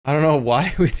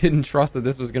why we didn't trust that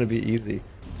this was gonna be easy.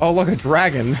 Oh, look, a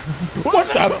dragon. What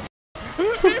the?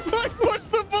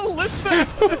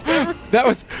 That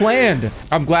was planned.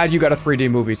 I'm glad you got a 3D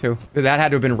movie too. That had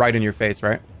to have been right in your face,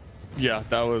 right? Yeah,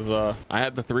 that was, I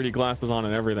had the 3D glasses on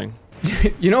and everything.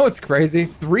 You know what's crazy?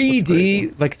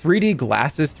 3D, like 3D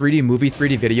glasses, 3D movie,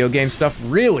 3D video game stuff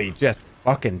really just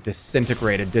fucking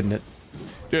disintegrated, didn't it?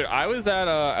 Dude, I was at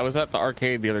the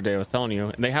arcade the other day, I was telling you,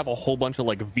 and they have a whole bunch of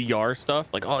like VR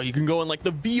stuff. Like, oh, you can go in like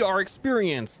the VR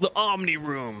experience, the Omni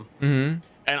Room. Mm-hmm.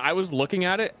 And I was looking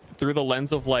at it through the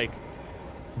lens of like,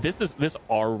 this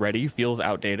already feels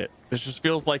outdated. This just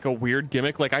feels like a weird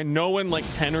gimmick. Like, I know in like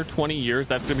 10 or 20 years,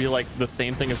 that's gonna be like the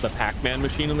same thing as the Pac-Man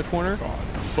machine in the corner. God.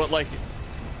 But like,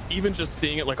 even just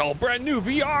seeing it like, oh, brand new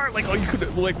VR, like, oh, you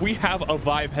could, like, we have a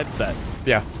Vive headset.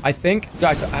 Yeah, I think,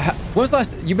 when was the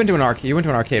last, you went to an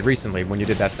arcade recently when you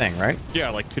did that thing, right? Yeah,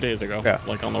 like 2 days ago, yeah.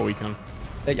 Like on the weekend.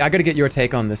 I gotta get your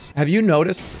take on this. Have you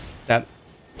noticed that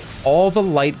all the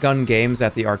light gun games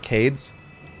at the arcades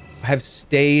have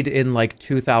stayed in like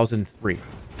 2003?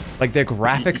 Like, their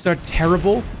graphics are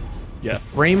terrible. Yeah. The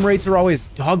frame rates are always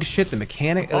dog shit. The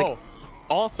mechanic. Like, oh,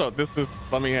 also, this is,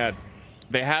 let me add.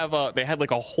 They had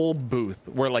like a whole booth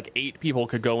where like 8 people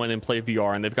could go in and play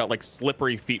VR, and they've got like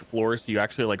slippery feet floors, so you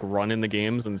actually like run in the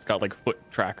games, and it's got like foot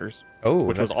trackers. Oh,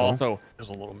 which was cool. Also, it was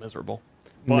a little miserable.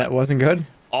 But that wasn't good.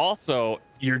 Also,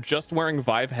 you're just wearing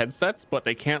Vive headsets, but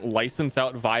they can't license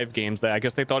out Vive games. I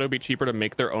guess they thought it would be cheaper to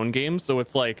make their own games. So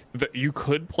it's like you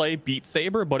could play Beat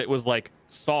Saber, but it was like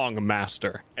Song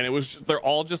Master, and they're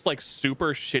all just like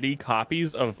super shitty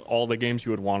copies of all the games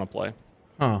you would want to play.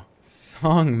 Huh.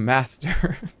 Song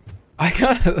Master.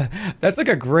 That's like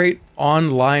a great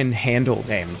online handle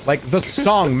name. Like the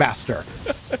Song Master.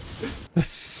 The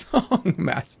Song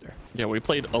Master. Yeah, we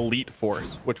played Elite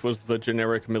Force, which was the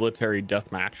generic military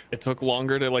deathmatch. It took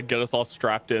longer to like get us all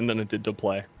strapped in than it did to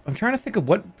play. I'm trying to think of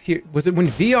was it when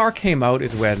VR came out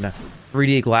is when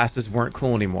 3D glasses weren't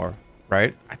cool anymore,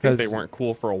 right? I think they weren't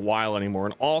cool for a while anymore.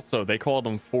 And also they call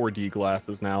them 4D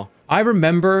glasses now. I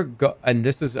remember,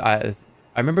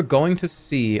 I remember going to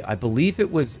see, I think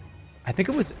it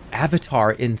was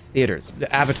Avatar in theaters.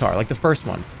 The Avatar, like the first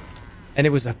one. And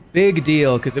it was a big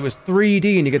deal because it was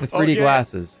 3D and you get the 3D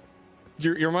glasses.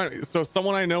 You're right. So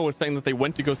someone I know was saying that they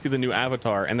went to go see the new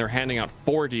Avatar and they're handing out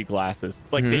 4D glasses.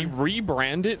 Like they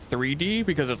rebrand it 3D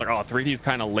because it's like, oh, 3D is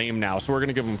kind of lame now, so we're going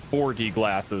to give them 4D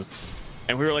glasses.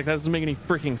 And we were like, that doesn't make any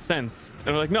freaking sense.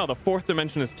 And we're like, no, the 4th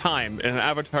dimension is time, and an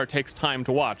Avatar takes time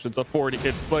to watch. It's a 4D.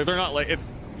 It's like, they're not like,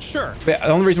 it's sure. But the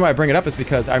only reason why I bring it up is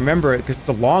because I remember it because it's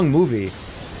a long movie.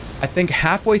 I think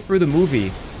halfway through the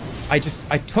movie, I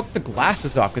took the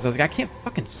glasses off because I was like, I can't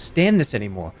fucking stand this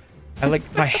anymore.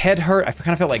 My head hurt. I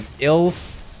kind of felt like ill.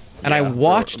 And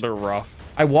yeah, they're rough.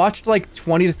 I watched like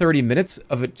 20 to 30 minutes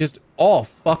of it just all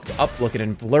fucked up looking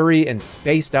and blurry and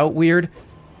spaced out weird.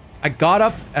 I got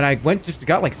up and I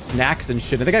got like snacks and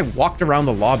shit. I think I walked around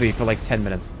the lobby for like 10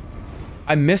 minutes.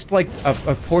 I missed like a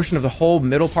portion of the whole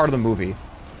middle part of the movie.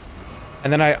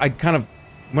 And then I kind of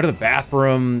went to the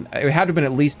bathroom. It had to have been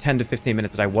at least 10 to 15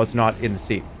 minutes that I was not in the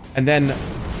seat. And then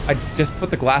I just put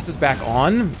the glasses back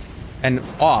on and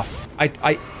off.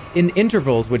 I in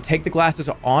intervals would take the glasses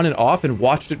on and off and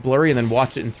watched it blurry and then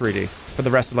watched it in 3D for the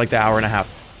rest of like the hour and a half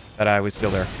that I was still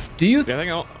there. Do you?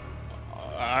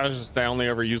 I was just saying, I only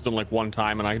ever used them like one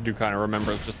time, and I do kind of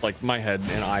remember it's just like my head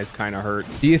and eyes kind of hurt.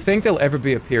 Do you think there'll ever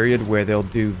be a period where they'll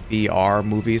do VR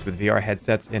movies with VR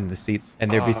headsets in the seats and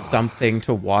there'll be something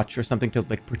to watch or something to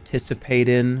like participate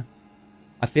in?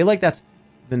 I feel like that's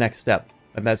the next step,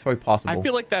 and that's probably possible. I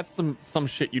feel like that's some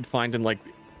shit you'd find in like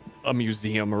a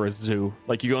museum or a zoo.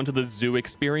 Like you go into the zoo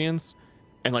experience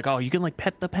and like, oh, you can like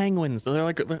pet the penguins. So they're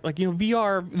like, you know,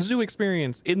 VR zoo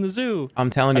experience in the zoo. I'm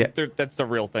telling you, that's the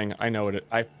real thing. I know it.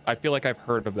 I feel like I've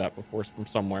heard of that before from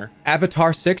somewhere.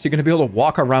 Avatar 6, you're going to be able to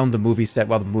walk around the movie set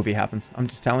while the movie happens. I'm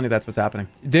just telling you, that's what's happening.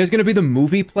 There's going to be the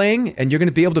movie playing and you're going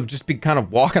to be able to just be kind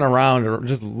of walking around or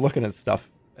just looking at stuff.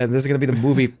 And this is going to be the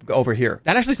movie over here.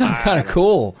 That actually sounds kind of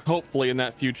cool. Hopefully in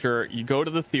that future, you go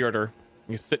to the theater,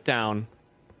 you sit down,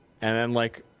 and then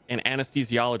like an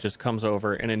anesthesiologist comes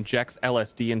over and injects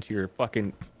LSD into your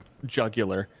fucking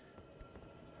jugular.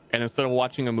 And instead of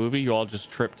watching a movie, you all just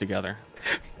trip together.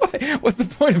 What's the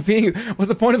point of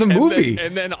the movie?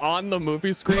 And then on the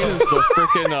movie screen is the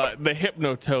freaking the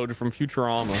Hypnotoad from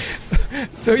Futurama.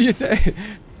 So you say,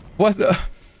 I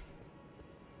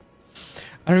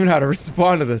don't even know how to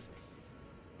respond to this.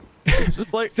 It's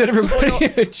just like sit everybody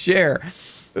in a chair.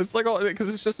 It's like,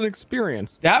 because it's just an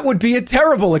experience. That would be a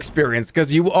terrible experience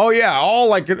because you want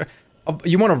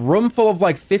a room full of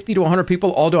like 50 to 100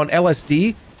 people all doing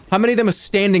LSD. How many of them are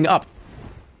standing up?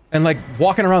 and like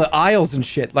walking around the aisles and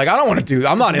shit. Like I don't want to do.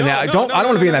 I'm not in that. I don't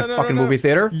want to be in that fucking movie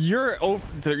theater. You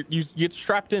get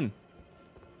strapped in.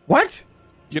 What?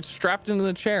 You get strapped into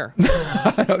the chair.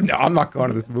 I don't know. I'm not going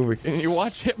to this movie. And you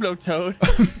watch Hypnotoad,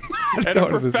 and a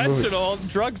professional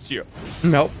drugs you.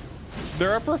 Nope.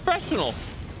 They're a professional.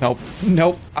 Nope.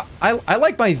 Nope. I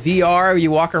like my VR.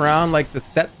 You walk around like the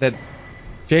set that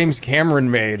James Cameron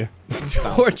made.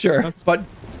 Torture. But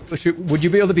would you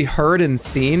be able to be heard and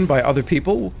seen by other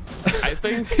people? I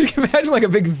think. You can imagine like a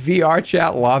big VR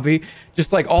chat lobby,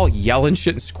 just like all yelling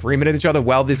shit and screaming at each other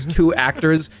while there's two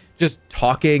actors just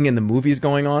talking and the movie's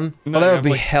going on. No, that would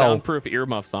be like hell. Soundproof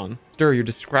earmuffs on. Sir, you're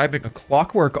describing A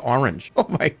Clockwork Orange. Oh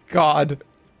my god.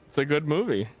 It's a good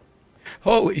movie.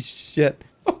 Holy shit.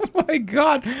 Oh my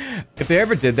god. If they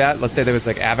ever did that, let's say there was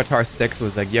like Avatar 6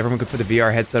 was like everyone could put the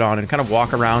VR headset on and kind of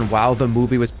walk around while the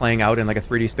movie was playing out in like a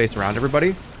 3D space around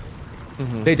everybody.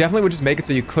 They definitely would just make it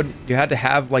so you had to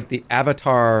have like the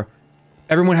avatar.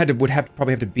 Everyone would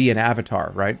probably have to be an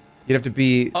avatar, right? You'd have to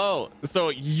be. Oh, so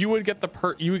you would get the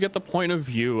point of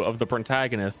view of the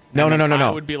protagonist. No. I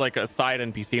would be like a side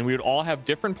NPC, and we would all have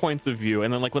different points of view.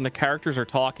 And then like when the characters are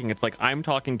talking, it's like I'm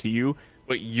talking to you,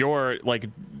 but you're like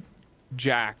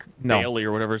Jack Bailey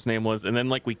or whatever his name was, and then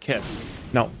like we kiss.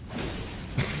 No.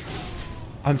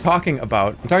 I'm talking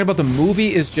about the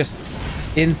movie is just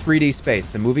in 3D space.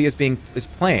 The movie is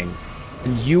playing,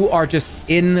 and you are just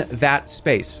in that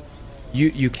space.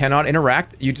 You cannot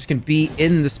interact. You just can be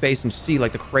in the space and see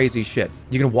like the crazy shit.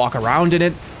 You can walk around in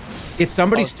it. If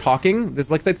somebody's talking,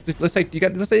 let's say you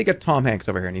got Tom Hanks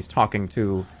over here and he's talking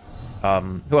to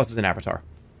who else is an Avatar?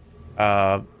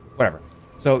 Whatever.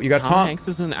 So you got Tom Hanks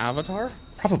is an Avatar?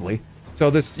 Probably.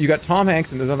 So you got Tom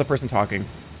Hanks and there's another person talking,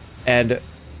 and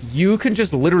you can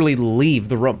just literally leave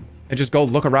the room and just go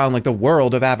look around like the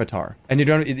world of Avatar, and you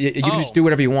can just do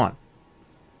whatever you want.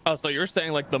 Oh, so you're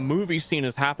saying like the movie scene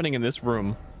is happening in this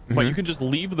room, but you can just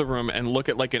leave the room and look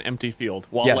at like an empty field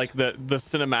while like the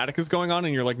cinematic is going on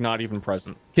and you're like not even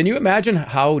present. Can you imagine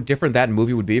how different that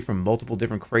movie would be from multiple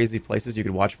different crazy places you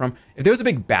could watch from? If there was a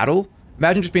big battle,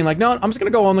 imagine just being like, no, I'm just gonna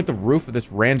go on like the roof of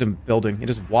this random building and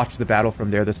just watch the battle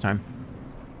from there this time.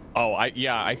 Oh, I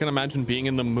can imagine being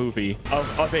in the movie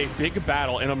of a big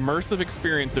battle, an immersive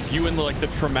experience of you in the, like the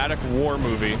traumatic war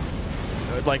movie.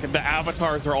 Like the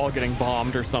avatars are all getting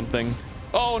bombed or something.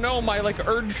 Oh no, my like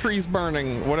Erd tree's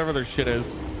burning, whatever their shit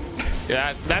is.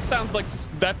 Yeah, that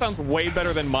sounds way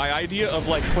better than my idea of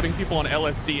like putting people on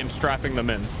LSD and strapping them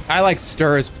in. I like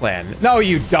Stir's plan. No,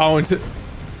 you don't.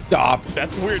 Stop.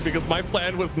 That's weird because my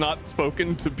plan was not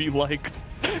spoken to be liked.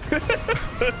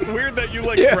 That's weird that you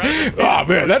like. Yeah. Oh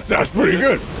man, that sounds pretty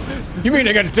good. You mean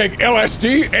I got to take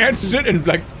LSD and sit and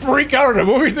like freak out at a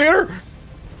movie theater?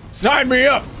 Sign me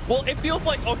up. Well, it feels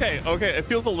like okay. It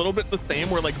feels a little bit the same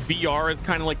where like VR is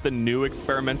kind of like the new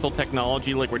experimental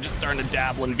technology. Like we're just starting to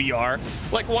dabble in VR.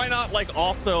 Like why not like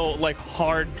also like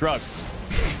hard drugs?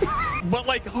 But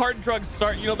like hard drugs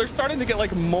they're starting to get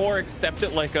like more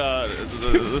accepted, like the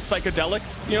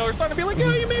psychedelics. You know, they're starting to be like,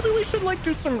 yeah, maybe we should like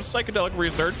do some psychedelic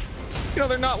research. You know,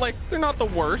 they're not the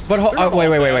worst. But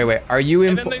wait. Are you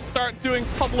and then they start doing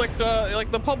public,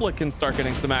 like the public can start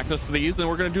getting some access to these, and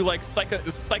we're gonna do like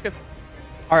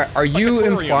Are you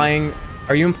implying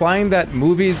that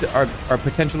movies are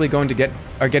potentially going to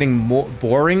getting more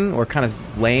boring or kind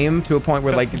of lame to a point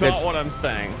where that's not what I'm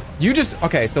saying. You just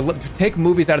so take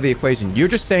movies out of the equation. You're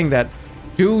just saying that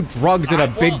do drugs in a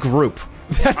big group.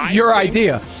 That's your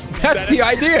idea. That's the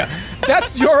idea.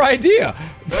 That's your idea.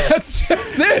 That's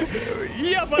just it.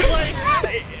 Yeah, but like,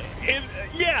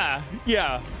 yeah.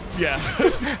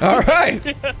 All right.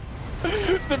 Yeah.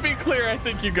 To be clear, I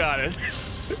think you got it.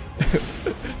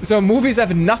 So movies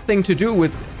have nothing to do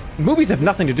with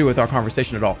our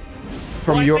conversation at all.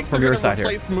 From your side here.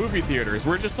 Replace movie theaters.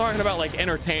 We're just talking about like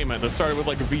entertainment that started with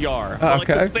like VR. Okay. Like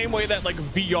the same way that like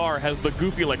VR has the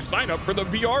goofy like sign up for the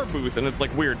VR booth, and it's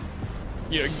like weird.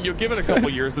 You give it a couple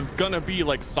years, it's gonna be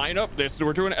like sign up.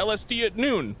 We're doing LSD at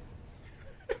noon.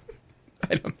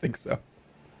 I don't think so.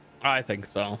 I think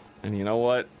so, and you know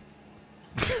what?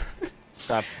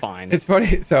 That's fine. It's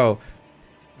funny. So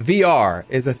VR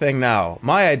is a thing now.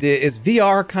 My idea is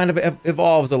VR kind of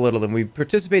evolves a little, and we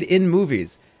participate in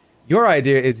movies. Your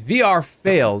idea is VR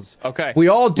fails. Okay. We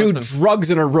all do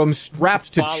drugs in a room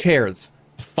strapped to chairs.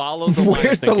 Follow the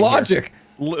Where's the logic?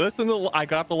 Here. Listen to I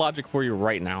got the logic for you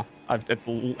right now. It's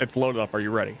loaded up. Are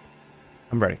you ready?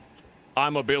 I'm ready.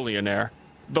 I'm a billionaire.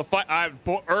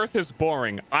 Earth is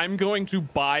boring. I'm going to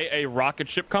buy a rocket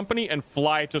ship company and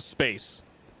fly to space.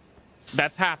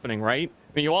 That's happening, right?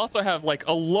 And you also have like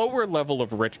a lower level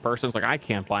of rich persons. Like I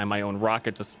can't buy my own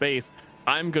rocket to space,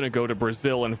 I'm gonna go to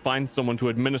Brazil and find someone to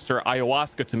administer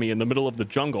ayahuasca to me in the middle of the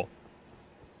jungle.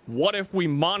 What if we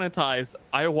monetized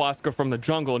ayahuasca from the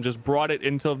jungle and just brought it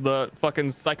into the fucking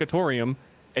psychotorium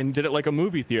and did it like a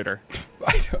movie theater?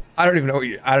 I don't even know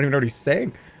I don't even know what he's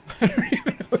saying. I don't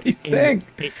even know what he's saying.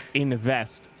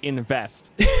 Invest.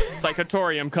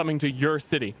 Psychotorium coming to your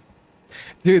city.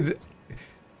 Dude,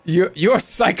 you're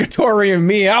psychotorium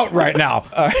me out right now.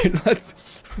 All right, let's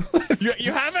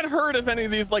you haven't heard of any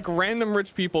of these like random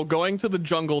rich people going to the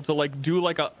jungle to like do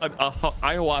like a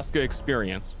ayahuasca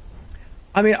experience?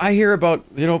 I mean, I hear about,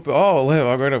 you know, oh,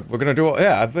 we're gonna do,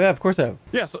 yeah, of course I have.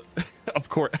 Yeah, so, of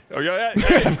course. Oh, yeah,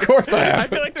 of course I have. I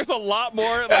feel like there's a lot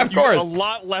more, like, of course. A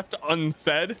lot left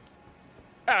unsaid.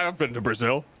 I've been to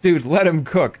Brazil. Dude, let him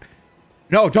cook.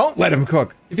 No, don't let him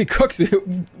cook. If he cooks it,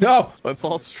 no. Let's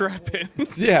all strap in.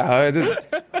 Yeah.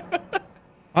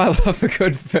 I love a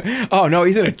good, oh no,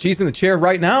 he's in the chair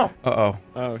right now. Uh-oh.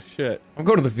 Oh, shit. I'm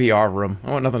going to the VR room.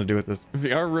 I want nothing to do with this.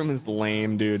 VR room is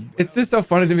lame, dude. It's just so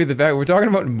funny to me, the fact we're talking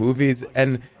about movies,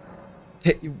 and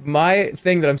my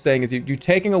thing that I'm saying is you're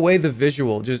taking away the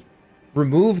visual, just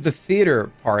remove the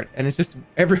theater part, and it's just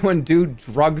everyone do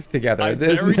drugs together.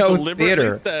 There's no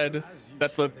theater. Said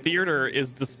that the theater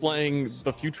is displaying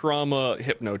the Futurama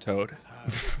Hypnotoad.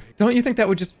 Don't you think that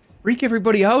would just freak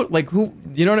everybody out? Like, who,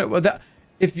 you know what, that,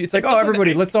 if it's like, oh,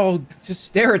 everybody, let's all just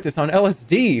stare at this on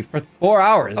LSD for 4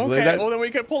 hours. Okay, like that, well then we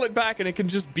can pull it back and it can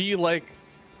just be like,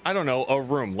 I don't know, a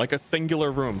room, like a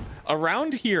singular room.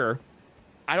 Around here,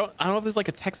 I don't know if there's like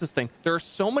a Texas thing. There are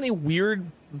so many weird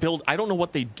I don't know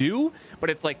what they do, but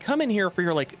it's like, come in here for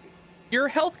your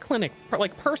health clinic,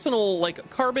 like personal, like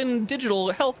carbon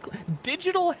digital health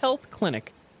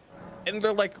clinic. And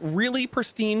they're like really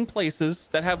pristine places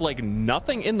that have like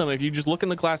nothing in them. If you just look in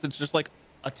the glass, it's just like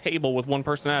a table with one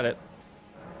person at it.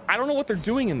 I don't know what they're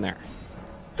doing in there.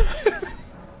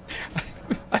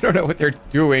 I don't know what they're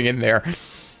doing in there.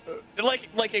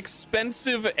 Like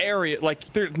expensive area.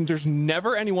 Like there's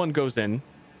never anyone goes in.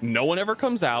 No one ever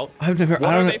comes out. I've never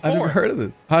heard of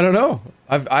this. I don't know.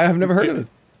 I have never heard of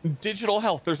this. Digital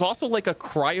health. There's also like a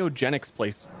cryogenics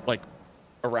place like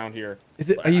around here. Is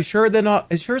it? Are you sure they're not?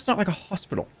 Are you sure it's not like a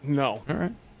hospital? No. All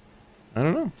right. I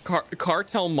don't know.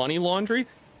 Cartel money laundry.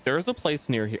 There's a place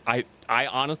near here. I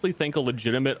honestly think a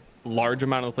legitimate large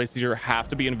amount of the places here have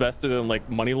to be invested in like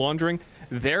money laundering.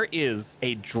 There is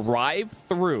a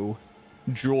drive-through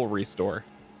jewelry store.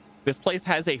 This place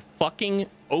has a fucking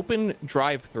open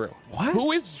drive-through. What?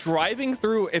 Who is driving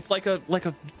through? It's like a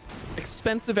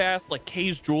expensive ass like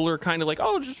Kay's jeweler kind of like,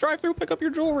 oh, just drive through, pick up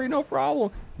your jewelry, no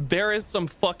problem. There is some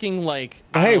fucking like,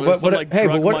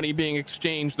 drug money being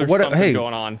exchanged. There's something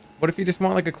going on. What if you just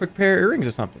want like a quick pair of earrings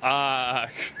or something? Gotcha.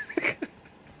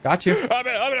 I'm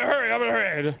gonna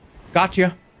hurry.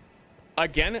 Gotcha.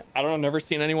 Again, I don't know. Never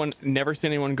seen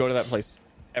anyone go to that place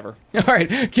ever. All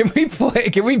right, can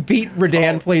we beat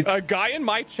Redan, please? A guy in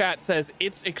my chat says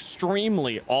it's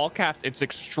extremely, all caps, it's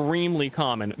extremely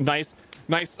common. Nice.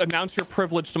 Announce your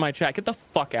privilege to my chat. Get the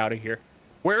fuck out of here.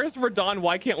 Where is Redan?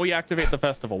 Why can't we activate the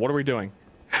festival? What are we doing?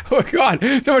 Oh God!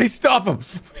 Somebody stop him!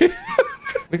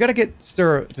 We gotta get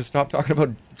Stir to stop talking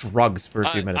about drugs for a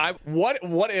few minutes. What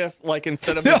if, like,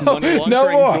 instead of this money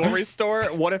laundering jewelry store,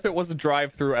 what if it was a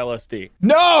drive-through LSD?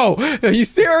 No! Are you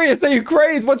serious? Are you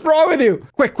crazy? What's wrong with you?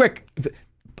 Quick!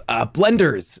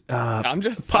 Blenders.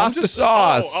 Pasta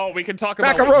sauce. Oh, we can talk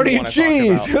about macaroni and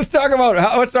cheese. Let's talk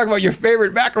about your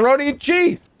favorite macaroni and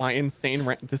cheese. My insane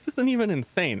rant. This isn't even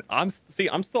insane. I'm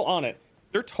still on it.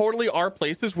 There totally are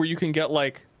places where you can get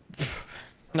like,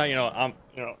 no,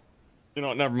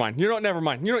 never mind. Never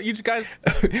mind. You guys.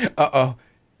 Uh-oh.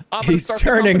 I'm gonna start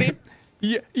turning.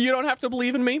 You don't have to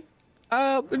believe in me.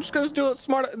 I'm just gonna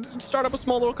start up a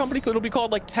small little company. It'll be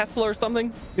called like Tesla or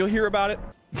something. You'll hear about it.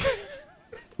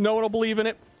 No one will believe in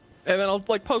it, and then I'll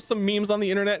like post some memes on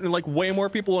the internet, and like way more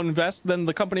people will invest than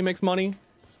the company makes money.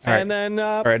 All right. And then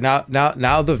all right,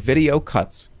 now the video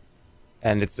cuts,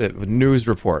 and it's a news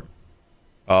report.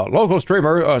 Local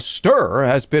streamer Stir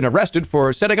has been arrested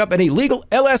for setting up an illegal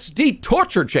LSD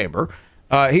torture chamber.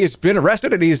 He has been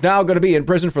arrested, and he's now going to be in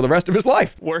prison for the rest of his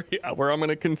life. Where I'm going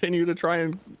to continue to try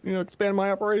and expand my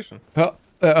operation.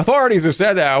 Authorities have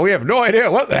said that we have no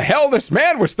idea what the hell this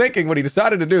man was thinking when he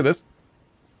decided to do this.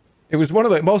 It was one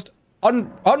of the most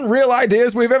unreal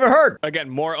ideas we've ever heard. Again,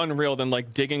 more unreal than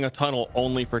like digging a tunnel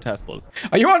only for Teslas.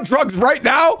 Are you on drugs right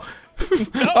now?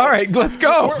 No. All right, let's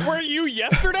go. Were you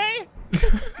yesterday?